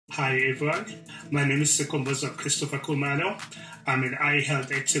Hi everyone, my name is Sekombozo Christopher Kumano. I'm an eye health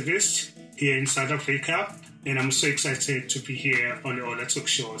activist here in South Africa, and I'm so excited to be here on the OLA Talk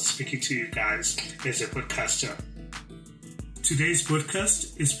Show speaking to you guys as a podcaster. Today's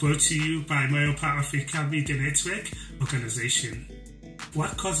podcast is brought to you by Moypia Africa Media Network organization.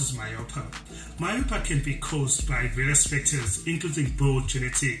 What causes myopia? Myopia can be caused by various factors, including both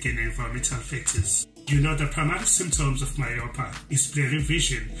genetic and environmental factors. The primary symptoms of myopia is blurry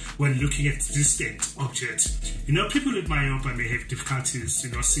vision when looking at distant objects. People with myopia may have difficulties,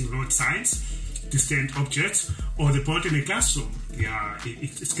 seeing road signs, distant objects, or the board in a classroom.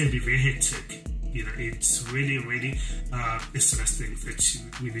 It can be very hectic. It's really a serious thing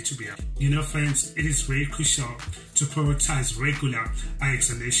that we need to be at. Friends, it is very crucial to prioritize regular eye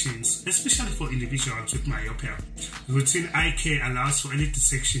examinations, especially for individuals with myopia. Routine eye care allows for any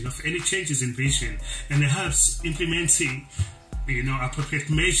detection of any changes in vision and helps implementing, appropriate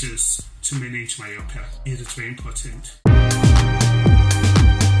measures to manage myopia. It is very important.